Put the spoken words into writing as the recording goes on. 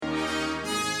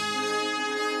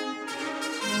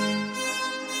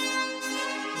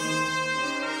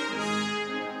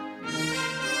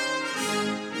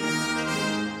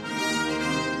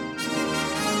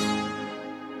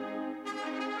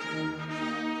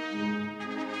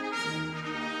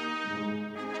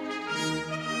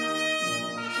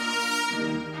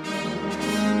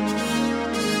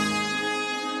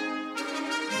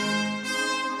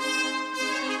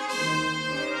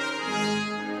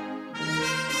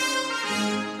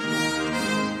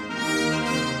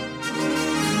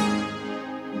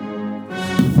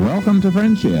Welcome to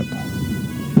Friendship.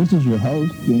 This is your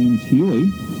host, James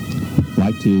Huey. I'd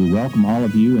like to welcome all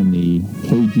of you in the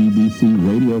KGBC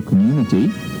radio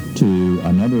community to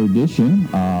another edition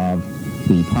of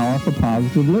the Power for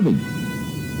Positive Living.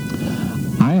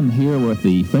 I am here with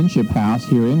the Friendship House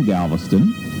here in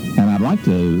Galveston, and I'd like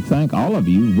to thank all of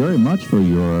you very much for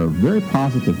your very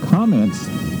positive comments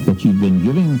that you've been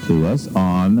giving to us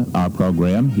on our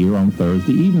program here on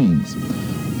Thursday evenings.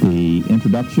 The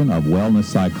introduction of wellness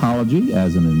psychology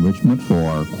as an enrichment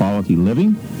for quality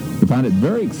living. We find it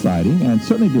very exciting and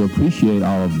certainly do appreciate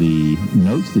all of the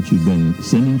notes that you've been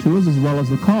sending to us as well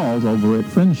as the calls over at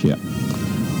Friendship.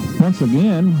 Once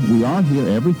again, we are here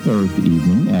every Thursday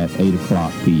evening at 8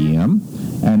 o'clock p.m.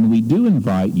 and we do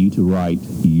invite you to write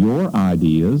your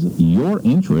ideas, your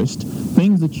interest,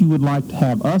 things that you would like to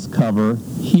have us cover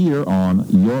here on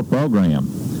your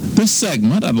program. This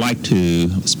segment, I'd like to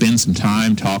spend some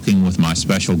time talking with my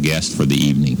special guest for the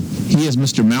evening. He is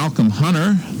Mr. Malcolm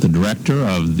Hunter, the director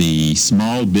of the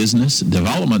Small Business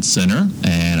Development Center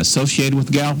and associated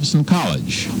with Galveston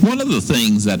College. One of the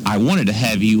things that I wanted to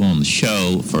have you on the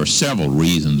show for several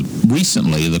reasons.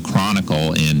 Recently, the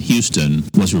Chronicle in Houston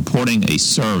was reporting a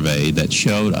survey that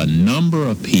showed a number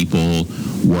of people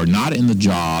were not in the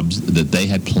jobs that they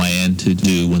had planned to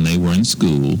do when they were in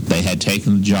school. They had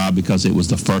taken the job because it was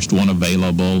the first one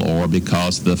available or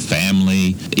because the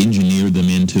family engineered them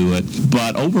into it.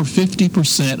 But over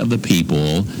 50% of the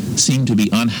people seemed to be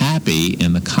unhappy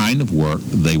in the kind of work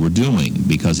they were doing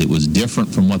because it was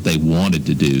different from what they wanted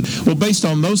to do. Well, based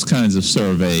on those kinds of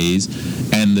surveys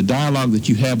and the dialogue that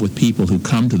you have with people who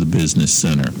come to the Business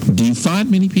Center, do you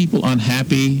find many people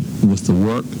unhappy with the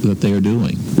work that they are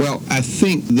doing? Well, I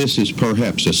think this is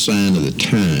perhaps a sign of the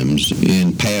times.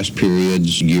 In past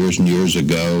periods, years and years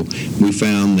ago, we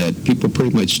found that people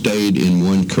pretty much stayed in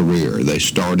one career. They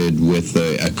started with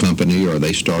a company or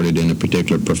they started in a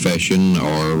particular profession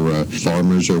or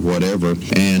farmers or whatever,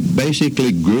 and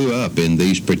basically grew up in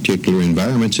these particular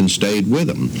environments and stayed with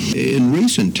them. In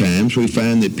recent times, we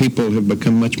find that people have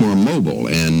become much more mobile,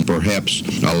 and perhaps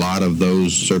a lot of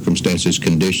those circumstances,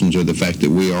 conditions, are the fact that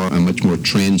we are a much more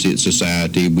transient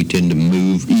society. We tend to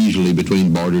move easily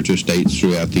between borders or states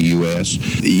throughout the U.S.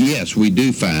 Yes, we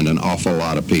do find an awful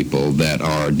lot of people that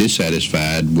are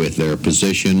dissatisfied with their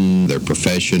position, their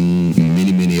profession,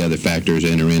 many other factors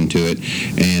enter into it,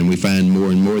 and we find more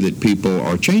and more that people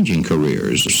are changing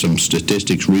careers. Some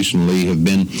statistics recently have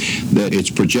been that it's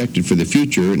projected for the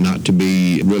future not to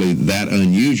be really that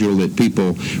unusual that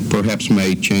people perhaps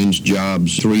may change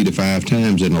jobs 3 to 5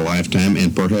 times in a lifetime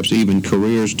and perhaps even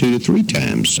careers 2 to 3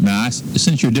 times. Now,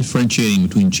 since you're differentiating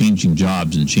between changing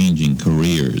jobs and changing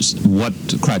careers, what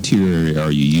criteria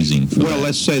are you using for that?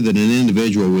 Let's say that an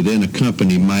individual within a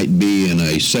company might be in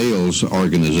a sales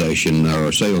organization or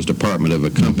a sales department of a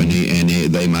company, and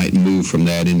they might move from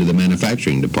that into the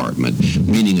manufacturing department,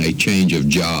 meaning a change of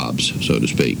jobs, so to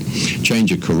speak.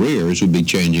 Change of careers would be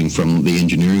changing from the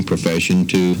engineering profession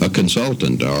to a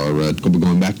consultant or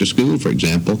going back to school, for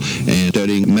example, and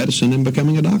studying medicine and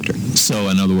becoming a doctor. So,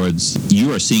 in other words,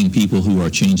 you are seeing people who are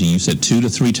changing, you said 2 to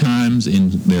 3 times in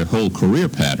their whole career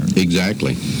pattern.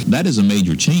 Exactly. That is a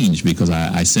major change because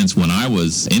I sense when I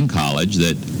was in college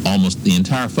that almost the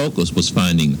entire focus was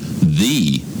finding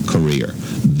the career,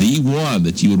 the one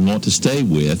that you would want to stay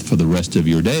with for the rest of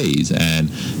your days. And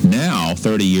now,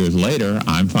 30 years later,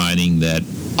 I'm finding that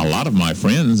a lot of my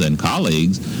friends and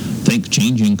colleagues think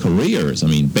changing careers,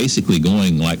 basically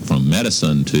going like from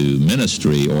medicine to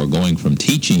ministry or going from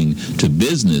teaching to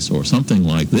business or something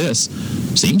like this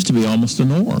seems to be almost a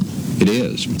norm. It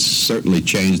is. It's certainly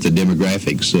changed the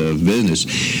demographics of business.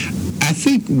 I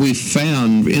think we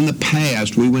found in the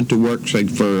past, we went to work, say,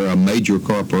 for a major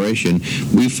corporation.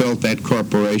 We felt that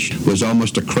corporation was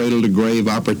almost a cradle-to-grave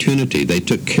opportunity. They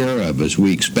took care of us.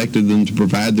 We expected them to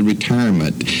provide the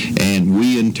retirement, and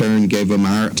we, in turn, gave them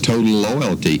our total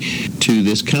loyalty to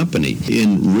this company.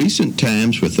 In recent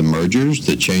times, with the mergers,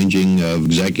 the changing of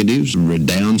executives, the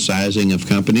downsizing of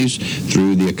companies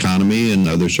through the economy and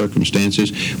other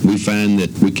circumstances, we find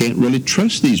that we can't really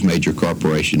trust these major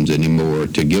corporations anymore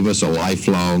to give us a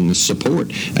lifelong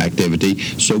support activity,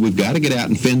 so we've got to get out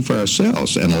and fend for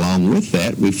ourselves. And along with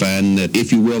that, we find that,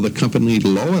 if you will, the company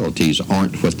loyalties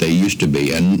aren't what they used to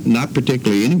be, and not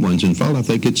particularly anyone's in fault. I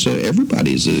think it's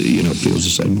everybody's, feels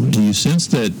the same way. Do you sense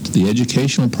that the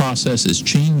educational process is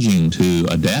changing to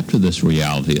adapt to this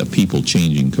reality of people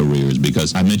changing careers?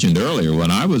 Because I mentioned earlier,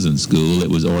 when I was in school, it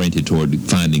was oriented toward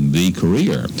finding the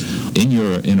career. In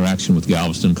your interaction with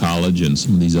Galveston College and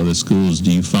some of these other schools,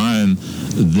 do you find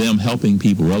them helping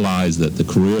people realize that the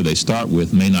career they start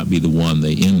with may not be the one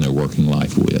they end their working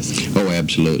life with. Oh,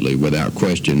 absolutely, without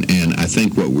question. And I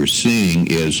think what we're seeing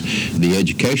is the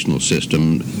educational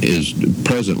system is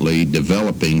presently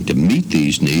developing to meet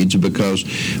these needs, because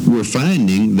we're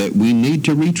finding that we need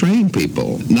to retrain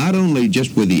people, not only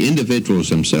just with the individuals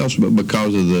themselves, but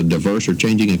because of the diverse or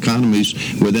changing economies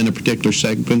within a particular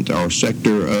segment or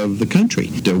sector of the country,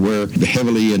 to where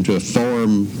heavily into a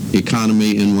farm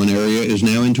economy in one area is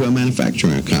now into a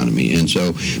manufacturing economy. And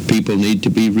so people need to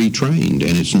be retrained,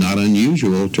 and it's not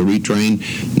unusual to retrain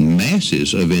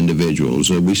masses of individuals.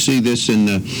 We see this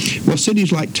in,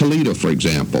 cities like Toledo, for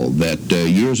example, that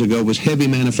years ago was heavy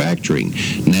manufacturing.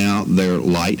 Now they're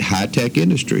light, high-tech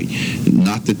industry.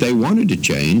 Not that they wanted to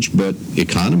change, but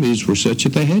economies were such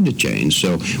that they had to change.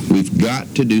 So we've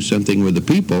got to do something with the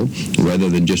people rather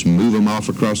than just move them off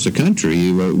across the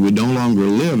country. We no longer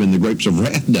live in the grapes of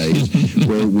wrath days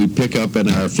where we pick up in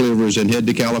our flivvers and head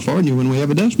to California when we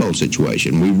have a Dust Bowl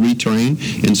situation. We retrain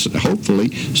and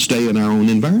hopefully stay in our own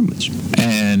environments.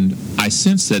 And I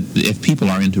sense that if people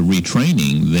are into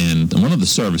retraining, then one of the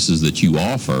services that you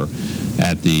offer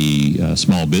at the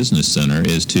Small Business Center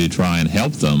is to try and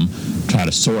help them try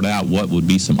to sort out what would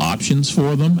be some options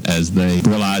for them as they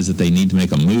realize that they need to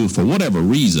make a move for whatever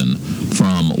reason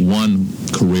from one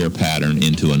career pattern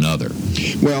into another.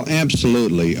 Well,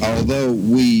 absolutely. Although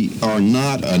we are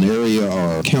not an area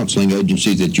or counseling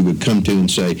agency that you would come to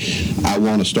and say, I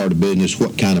want to start a business,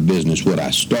 what kind of business would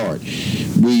I start?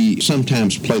 We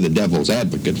sometimes play the devil's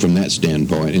advocate from that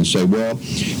standpoint and say, well,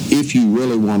 if you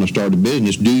really want to start a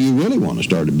business, do you really want to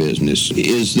start a business?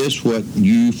 Is this what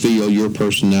you feel your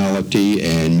personality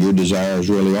and your desires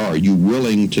really are? Are you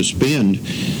willing to spend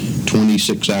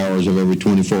 26 hours of every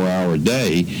 24-hour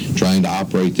day trying to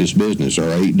operate this business,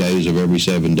 or 8 days of every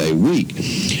 7-day week?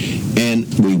 And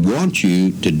we want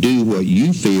you to do what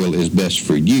you feel is best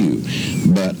for you.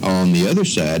 But on the other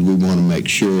side, we want to make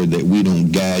sure that we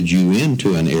don't guide you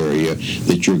into an area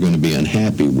that you're going to be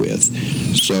unhappy with.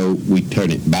 So we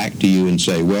turn it back to you and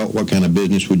say, well, what kind of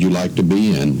business would you like to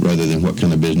be in, rather than what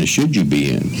kind of business should you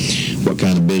be in? What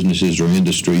kind of businesses or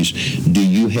industries do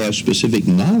you have specific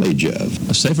knowledge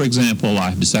of? Say, for example,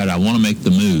 I've decided I want to make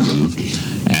the move,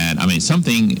 and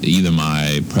something, either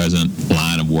my present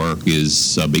line of work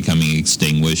is becoming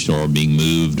extinguished or being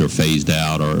moved or phased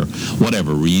out or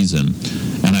whatever reason,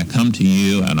 and I come to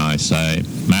you and I say,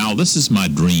 Mal, this is my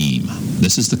dream.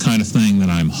 This is the kind of thing that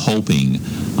I'm hoping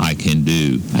I can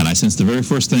do. And I sense the very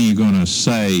first thing you're going to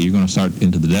say, you're going to start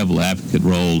into the devil advocate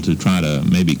role to try to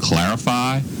maybe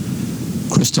clarify,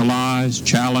 crystallize,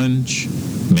 challenge,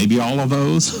 maybe all of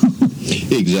those.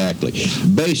 Exactly.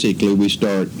 Basically, we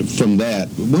start from that.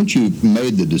 Once you've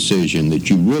made the decision that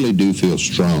you really do feel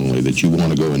strongly that you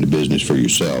want to go into business for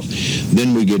yourself,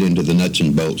 then we get into the nuts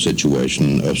and bolts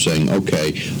situation of saying,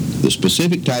 okay, the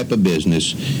specific type of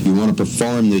business, you want to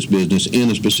perform this business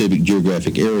in a specific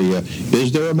geographic area.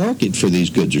 Is there a market for these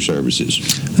goods or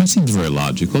services? That seems very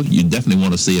logical. You definitely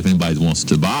want to see if anybody wants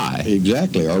to buy.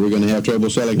 Exactly. Are we going to have trouble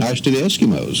selling ice to the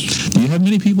Eskimos? Do you have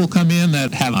many people come in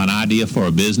that have an idea for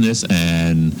a business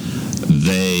and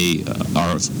they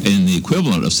are in the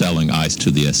equivalent of selling ice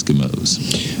to the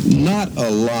Eskimos? Not a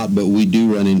lot, but we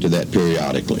do run into that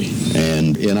periodically.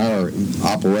 And in our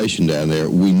operation down there,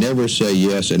 we never say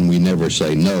yes and we never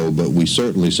say no, but we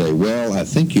certainly say, well, I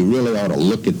think you really ought to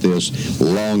look at this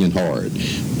long and hard.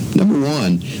 Number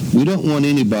one, we don't want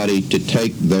anybody to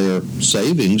take their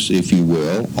savings, if you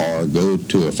will, or go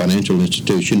to a financial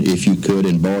institution, if you could,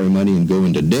 and borrow money and go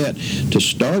into debt to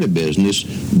start a business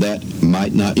that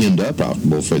might not end up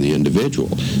profitable for the individual.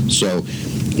 So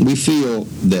we feel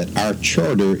that our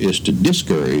charter is to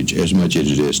discourage as much as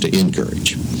it is to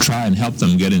encourage. Try and help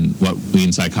them get in what we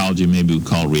in psychology maybe would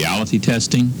call reality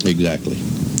testing. Exactly.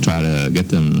 Try to get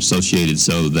them associated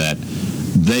so that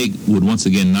they would once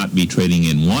again not be trading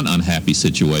in one unhappy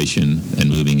situation and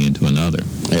moving into another.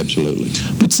 Absolutely.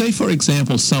 But say, for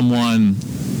example, someone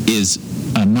is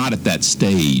not at that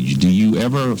stage. Do you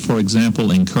ever, for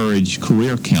example, encourage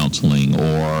career counseling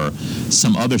or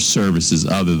some other services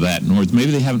other than that? In other words,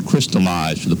 maybe they haven't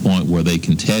crystallized to the point where they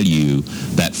can tell you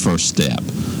that first step.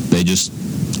 They just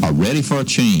are ready for a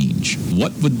change.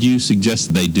 What would you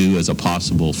suggest they do as a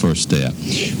possible first step?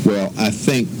 Well, I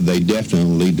think they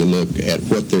definitely need to look at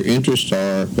what their interests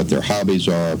are, what their hobbies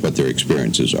are, what their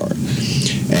experiences are,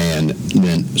 and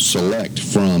then select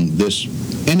from this.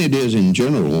 And it is, in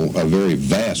general, a very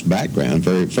vast background,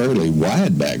 fairly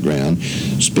wide background,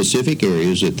 specific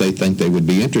areas that they think they would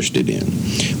be interested in.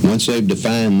 Once they've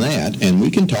defined that, and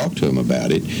we can talk to them about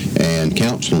it and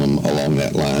counsel them along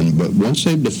that line, but once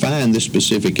they've defined this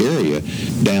specific specific area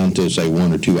down to, say,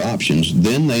 one or two options,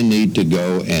 then they need to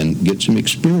go and get some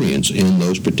experience in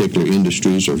those particular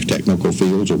industries or technical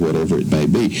fields or whatever it may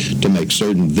be to make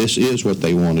certain this is what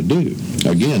they want to do.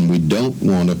 Again, we don't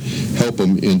want to help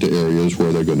them into areas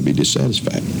where they're going to be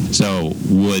dissatisfied. So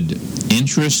would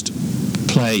interest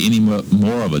play any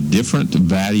more of a different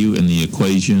value in the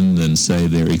equation than, say,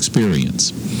 their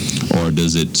experience? Or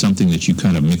does it something that you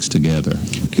kind of mix together?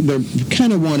 They're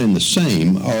kind of one and the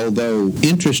same, although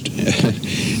interest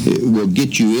will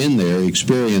get you in there,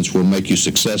 experience will make you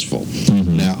successful.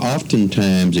 Mm-hmm. Now,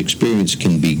 oftentimes, experience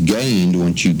can be gained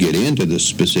once you get into the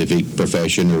specific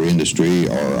profession or industry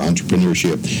or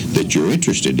entrepreneurship that you're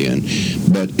interested in,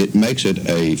 but it makes it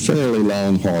a fairly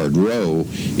long, hard row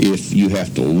if you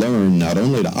have to learn not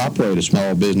only to operate a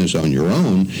small business on your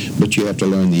own, but you have to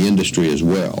learn the industry as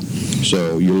well.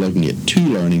 So you're looking at two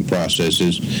learning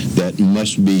processes that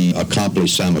must be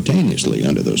accomplished simultaneously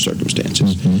under those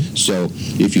circumstances. Mm-hmm. So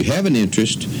if you have an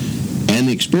interest and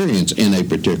experience in a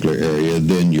particular area,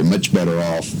 then you're much better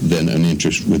off than an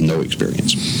interest with no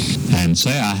experience. And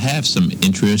say I have some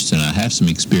interest and I have some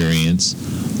experience,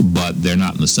 but they're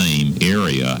not in the same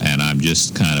area, and I'm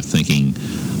just kind of thinking,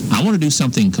 I want to do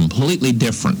something completely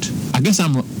different. I guess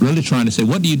I'm really trying to say,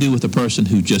 what do you do with a person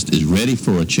who just is ready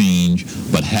for a change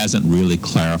but hasn't really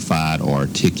clarified or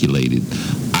articulated?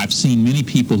 I've seen many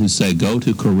people who say, go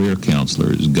to career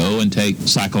counselors, go and take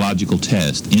psychological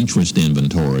tests, interest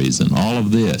inventories, and all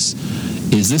of this.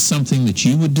 Is this something that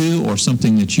you would do or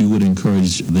something that you would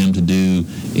encourage them to do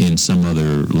in some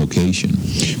other location?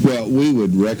 Well, we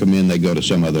would recommend they go to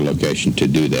some other location to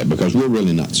do that because we're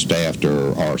really not staffed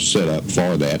or set up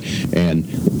for that. And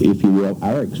if you will,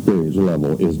 our experience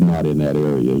level is not in that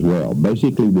area as well.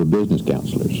 Basically, we're business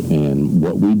counselors. And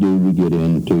what we do, we get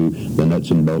into the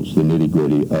nuts and bolts, the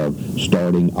nitty-gritty of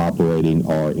starting, operating,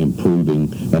 or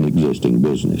improving an existing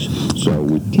business. So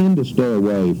we tend to stay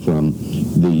away from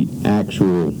the actual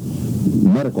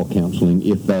medical counseling,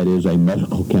 if that is a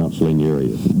medical counseling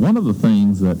area. One of the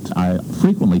things that I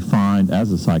frequently find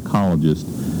as a psychologist,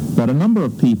 that a number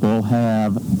of people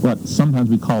have what sometimes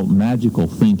we call magical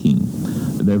thinking.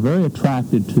 They're very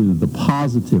attracted to the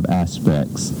positive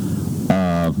aspects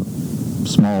of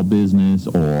small business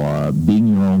or being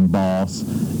your own boss,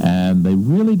 and they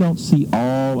really don't see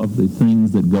all of the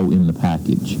things that go in the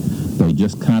package. They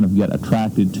just kind of get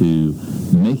attracted to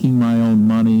making my own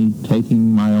money,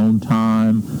 taking my own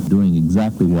time, doing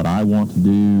exactly what I want to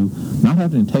do, not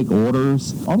having to take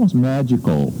orders, almost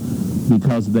magical,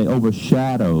 because they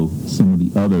overshadow some of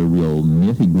the other real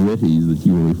nitty-gritties that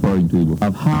you were referring to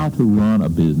of how to run a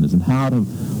business and how to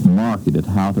market it,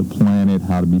 how to plan it,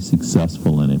 how to be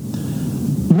successful in it.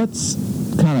 Let's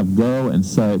kind of go and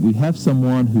say we have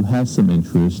someone who has some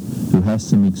interest, who has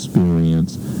some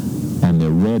experience, and they're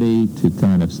ready to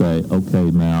kind of say,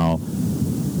 okay, Mal,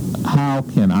 how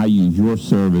can I use your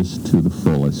service to the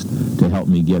fullest to help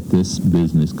me get this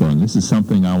business going? This is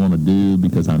something I want to do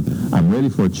because I'm ready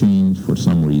for a change for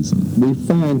some reason. We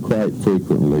find quite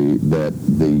frequently that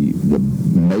the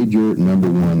major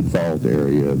number one fault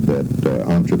area that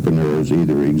entrepreneurs,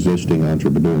 either existing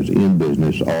entrepreneurs in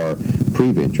business or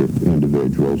pre-venture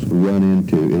individuals, run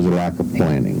into is a lack of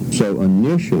planning. So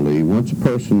initially, once a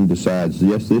person decides,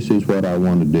 yes, this is what I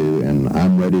want to do and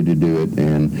I'm ready to do it,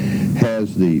 and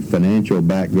has the financial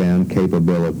background,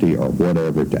 capability, or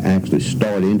whatever to actually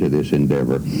start into this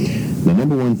endeavor, the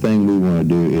number one thing we want to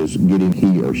do is getting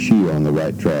he or she on the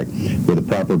right track with a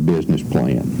proper business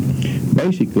plan.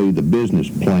 Basically, the business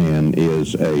plan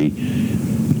is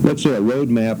let's say a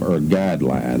roadmap or a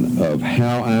guideline of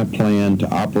how I plan to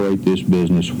operate this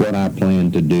business, what I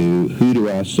plan to do, who do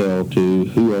I sell to,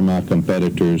 who are my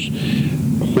competitors,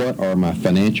 what are my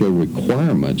financial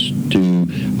requirements to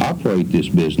operate this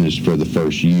business for the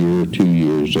first year, 2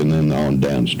 years, and then on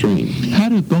downstream. How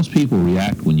do most people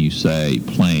react when you say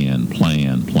plan,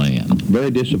 plan, plan? Very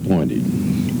disappointed.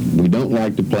 We don't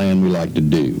like to plan, we like to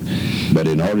do. But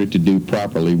in order to do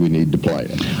properly, we need to plan.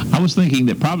 I was thinking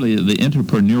that probably the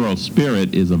entrepreneurial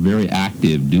spirit is a very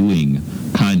active, doing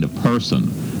kind of person.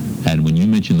 And when you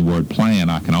mention the word plan,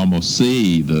 I can almost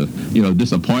see the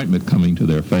disappointment coming to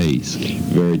their face.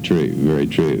 Very true, very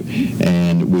true.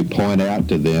 And we point out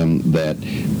to them that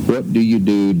what do you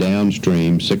do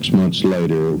downstream 6 months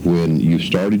later when you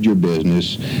started your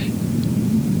business?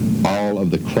 All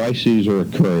of the crises are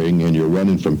occurring and you're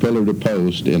running from pillar to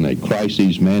post in a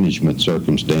crisis management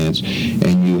circumstance,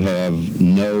 and you have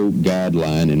no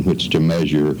guideline in which to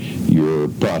measure your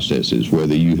processes,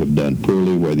 whether you have done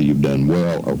poorly, whether you've done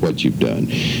well, or what you've done.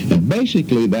 And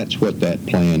basically, that's what that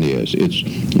plan is.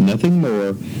 It's nothing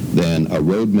more than a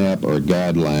roadmap or a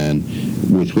guideline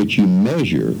with which you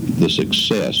measure the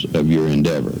success of your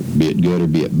endeavor. Be it good or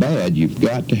be it bad, you've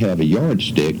got to have a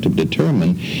yardstick to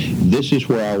determine, this is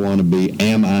where I want to be.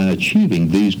 Am I achieving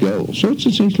these goals? So it's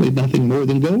essentially nothing more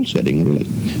than goal setting, really.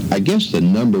 I guess the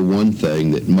number one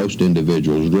thing that most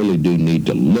individuals really do need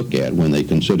to look at when they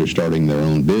consider starting their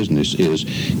own business is,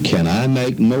 can I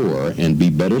make more and be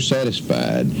better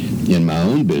satisfied in my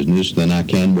own business than I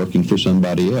can working for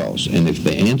somebody else? And if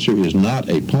the answer is not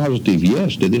a positive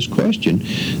yes to this question,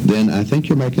 then I think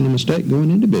you're making a mistake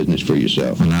going into business for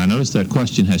yourself. And I noticed that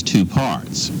question has two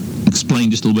parts. Explain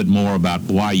just a little bit more about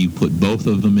why you put both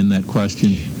of them in that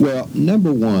question. Well,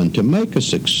 number one, to make a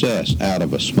success out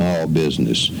of a small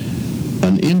business,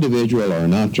 an individual or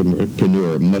an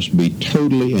entrepreneur must be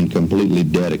totally and completely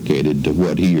dedicated to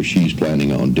what he or she's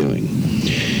planning on doing.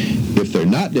 If they're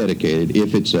not dedicated,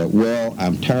 if it's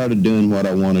I'm tired of doing what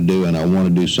I want to do and I want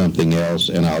to do something else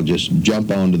and I'll just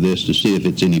jump onto this to see if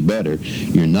it's any better,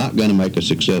 you're not going to make a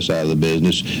success out of the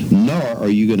business, nor are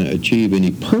you going to achieve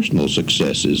any personal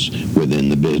successes within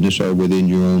the business or within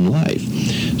your own life.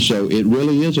 So it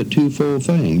really is a twofold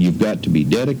thing. You've got to be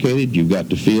dedicated. You've got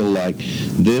to feel like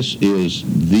this is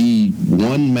the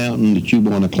one mountain that you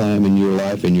want to climb in your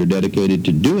life, and you're dedicated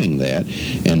to doing that.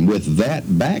 And with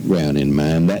that background in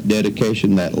mind, that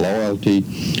dedication, that loyalty,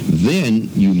 then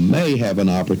you may have an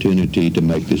opportunity to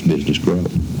make this business grow.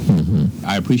 Mm-hmm.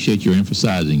 I appreciate your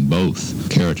emphasizing both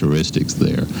characteristics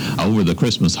there. Over the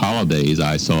Christmas holidays,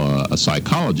 I saw a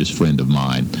psychologist friend of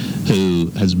mine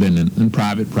who has been in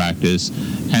private practice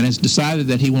and has decided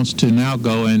that he wants to now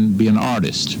go and be an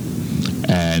artist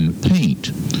and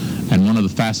paint. And one of the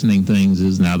fascinating things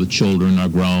is now the children are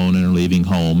grown and are leaving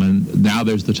home, and now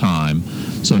there's the time.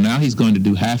 So now he's going to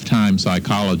do half-time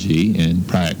psychology in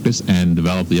practice and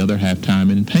develop the other half-time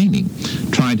in painting,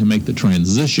 trying to make the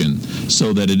transition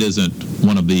so that it isn't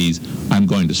one of these, I'm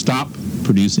going to stop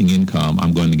producing income,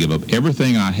 I'm going to give up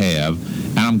everything I have,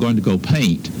 and I'm going to go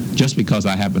paint just because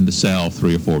I happen to sell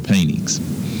 3 or 4 paintings.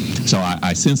 So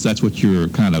I sense that's what you're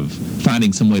kind of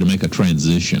finding some way to make a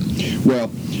transition.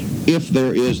 Well, if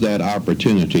there is that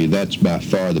opportunity, that's by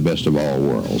far the best of all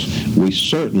worlds. We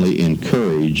certainly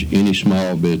encourage any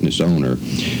small business owner,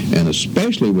 and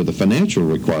especially with the financial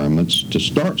requirements to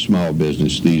start small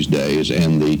business these days,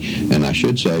 and I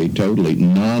should say totally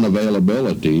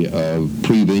non-availability of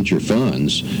pre-venture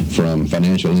funds from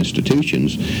financial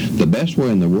institutions, the best way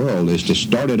in the world is to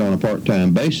start it on a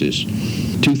part-time basis.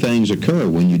 2 things occur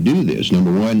when you do this.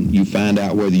 Number one, you find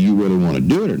out whether you really want to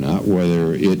do it or not,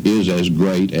 whether it is as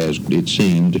great as it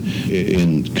seemed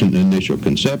in initial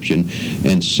conception.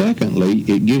 And secondly,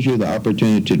 it gives you the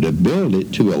opportunity to build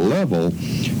it to a level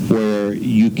where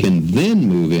you can then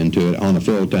move into it on a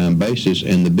full-time basis,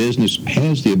 and the business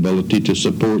has the ability to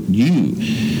support you.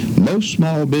 Most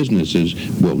small businesses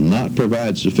will not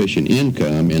provide sufficient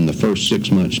income in the first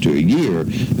 6 months to a year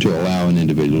to allow an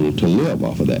individual to live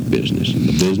off of that business. And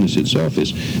the business itself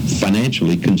is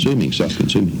financially consuming,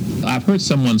 self-consuming. I've heard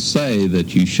someone say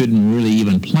that you shouldn't really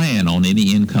even plan on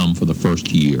any income for the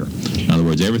first year. In other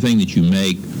words, everything that you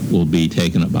make will be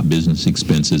taken up by business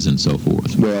expenses and so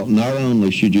forth. Well, not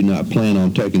only should you not plan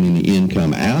on taking any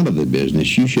income out of the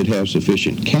business, you should have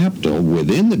sufficient capital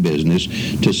within the business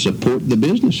to support the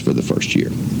business for the first year.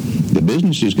 The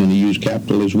business is going to use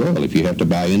capital as well. If you have to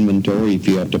buy inventory, if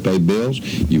you have to pay bills,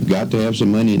 you've got to have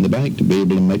some money in the bank to be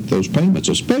able to make those payments,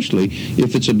 especially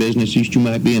if it's a business that you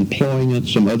might be employing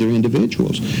some other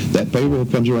individuals. That payroll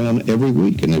comes around every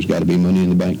week, and there's got to be money in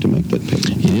the bank to make that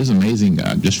payment. It is amazing.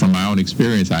 Just from my own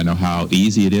experience, I know how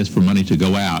easy it is for money to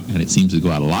go out, and it seems to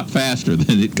go out a lot faster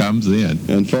than it comes in.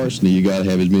 Unfortunately, you got to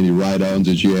have as many write-ons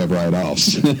as you have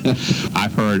write-offs.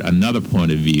 I've heard another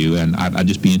point of view, and I'd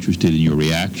just be interested in your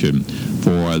reaction.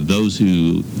 For those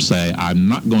who say, I'm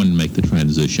not going to make the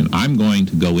transition, I'm going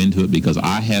to go into it because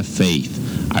I have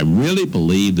faith. I really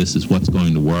believe this is what's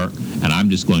going to work, and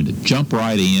I'm just going to jump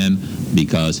right in,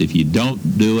 because if you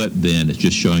don't do it, then it's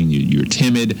just showing you're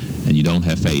timid and you don't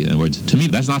have faith. In other words, to me,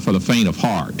 that's not for the faint of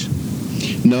heart.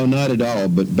 No, not at all.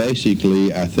 But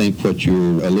basically, I think what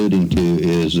you're alluding to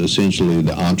is essentially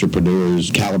the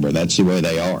entrepreneur's caliber. That's the way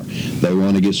they are. They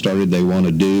want to get started. They want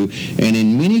to do. And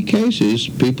in many cases,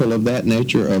 people of that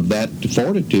nature, of that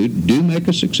fortitude, do make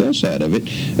a success out of it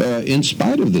in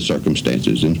spite of the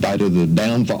circumstances, in spite of the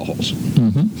downfalls.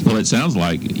 Mm-hmm. Well, it sounds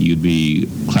like you'd be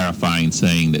clarifying,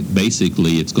 saying that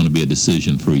basically it's going to be a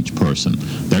decision for each person.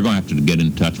 They're going to have to get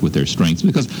in touch with their strengths,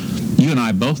 because you and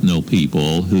I both know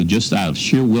people who just out of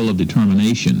sheer will of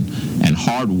determination and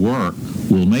hard work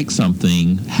will make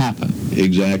something happen.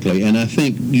 Exactly. And I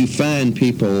think you find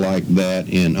people like that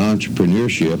in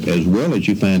entrepreneurship as well as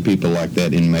you find people like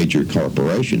that in major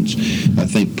corporations. I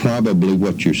think probably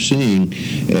what you're seeing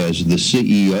as the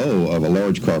CEO of a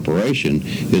large corporation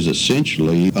is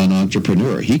essentially an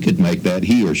entrepreneur. He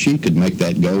or she could make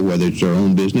that go, whether it's their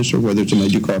own business or whether it's a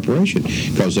major corporation,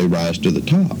 because they rise to the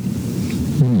top.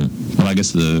 Well, I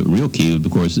guess the real key, of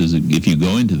course, is if you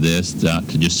go into this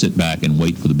to just sit back and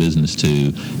wait for the business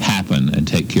to happen and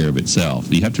take care of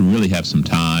itself. You have to really have some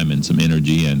time and some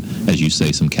energy and, as you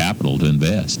say, some capital to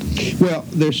invest. Well,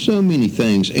 there's so many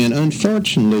things, and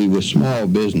unfortunately with small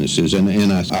businesses, and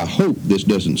I hope this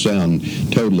doesn't sound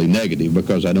totally negative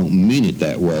because I don't mean it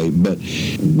that way, but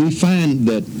we find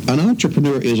that an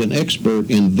entrepreneur is an expert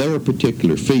in their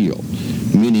particular field,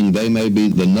 meaning they may be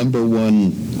the number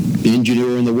one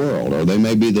engineer in the world, or they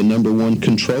may be the number one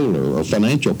controller or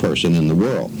financial person in the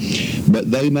world,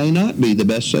 but they may not be the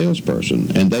best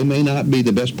salesperson, and they may not be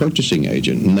the best purchasing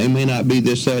agent, and they may not be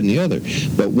this, that, and the other.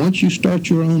 But once you start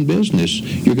your own business,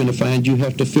 you're going to find you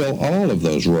have to fill all of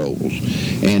those roles.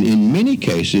 And in many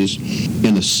cases,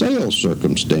 in a sales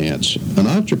circumstance, an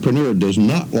entrepreneur does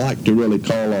not like to really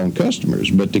call on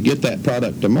customers, but to get that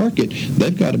product to market,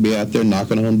 they've got to be out there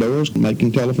knocking on doors,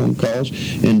 making telephone calls,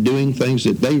 and doing things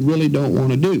that they really don't want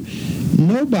to do.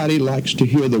 Nobody likes to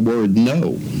hear the word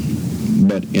no.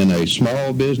 But in a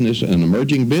small business, an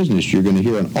emerging business, you're going to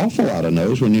hear an awful lot of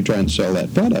no's when you're trying to sell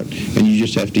that product. And you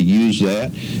just have to use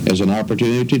that as an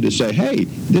opportunity to say, hey,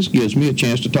 this gives me a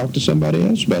chance to talk to somebody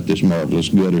else about this marvelous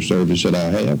good or service that I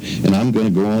have, and I'm going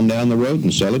to go on down the road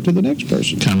and sell it to the next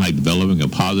person. Kind of like developing a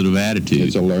positive attitude.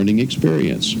 It's a learning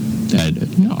experience. And,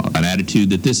 an attitude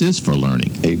that this is for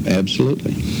learning.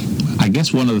 Absolutely. I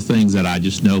guess one of the things that I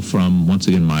just know from, once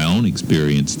again, my own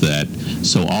experience, that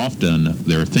so often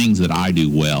there are things that I do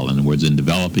well. In other words, in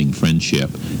developing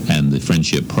friendship and the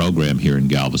friendship program here in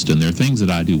Galveston, there are things that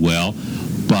I do well,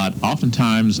 but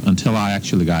oftentimes, until I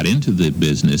actually got into the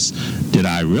business, did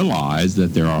I realize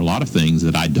that there are a lot of things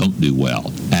that I don't do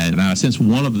well. And I sense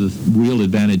one of the real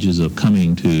advantages of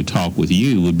coming to talk with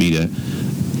you would be to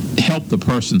help the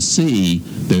person see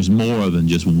there's more than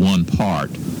just one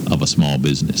part of a small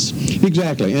business.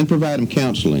 Exactly, and provide them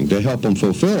counseling to help them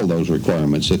fulfill those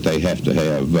requirements that they have to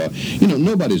have.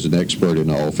 Nobody's an expert in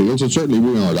all fields, and certainly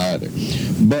we aren't either.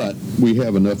 But we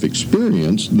have enough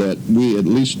experience that we at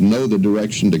least know the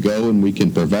direction to go, and we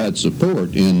can provide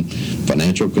support in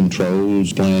financial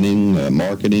controls, planning,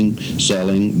 marketing,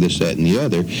 selling, this, that, and the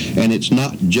other. And it's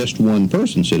not just one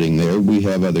person sitting there. We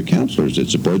have other counselors that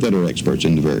support that are experts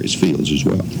in the various fields as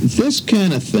well. This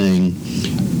kind of thing,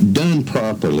 done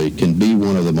properly, can be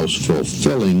one of the most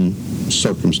fulfilling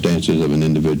circumstances of an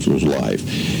individual's life.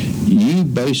 You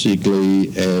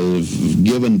basically have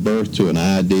given birth to an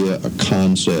idea, a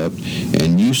concept,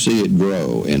 and you see it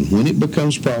grow. And when it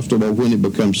becomes profitable, when it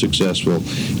becomes successful,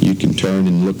 you can turn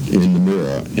and look in the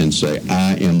mirror and say,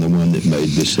 I am the one that made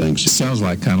this thing successful. Sounds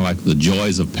like kind of like the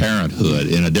joys of parenthood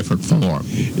in a different form.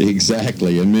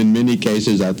 Exactly. And in many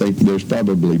cases, I think there's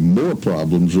probably more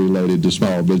problems related to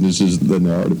small businesses than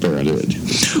there are to parenthood.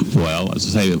 Well,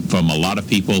 as I say, from a lot of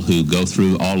people who go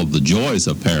through all of the joys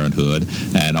of parenthood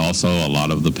and also a lot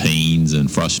of the pains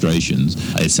and frustrations,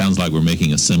 it sounds like we're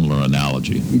making a similar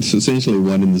analogy. It's essentially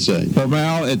one and the same. Well,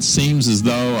 Val, it seems as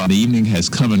though the evening has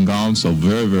come and gone so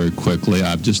very, very quickly.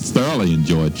 I've just thoroughly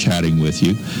enjoyed chatting with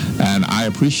you, and I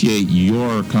appreciate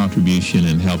your contribution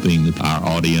in helping our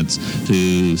audience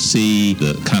to see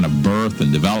the kind of birth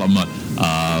and development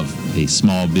of a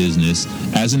small business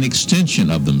as an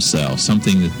extension of themselves,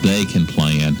 something that they can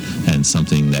plan and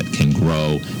something that can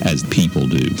grow as people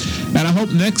do. And I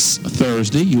hope next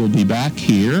Thursday you'll be back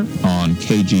here on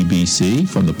KGBC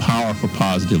from the Power for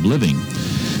Positive Living.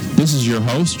 This is your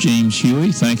host, James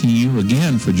Huey, thanking you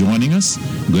again for joining us.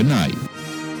 Good night.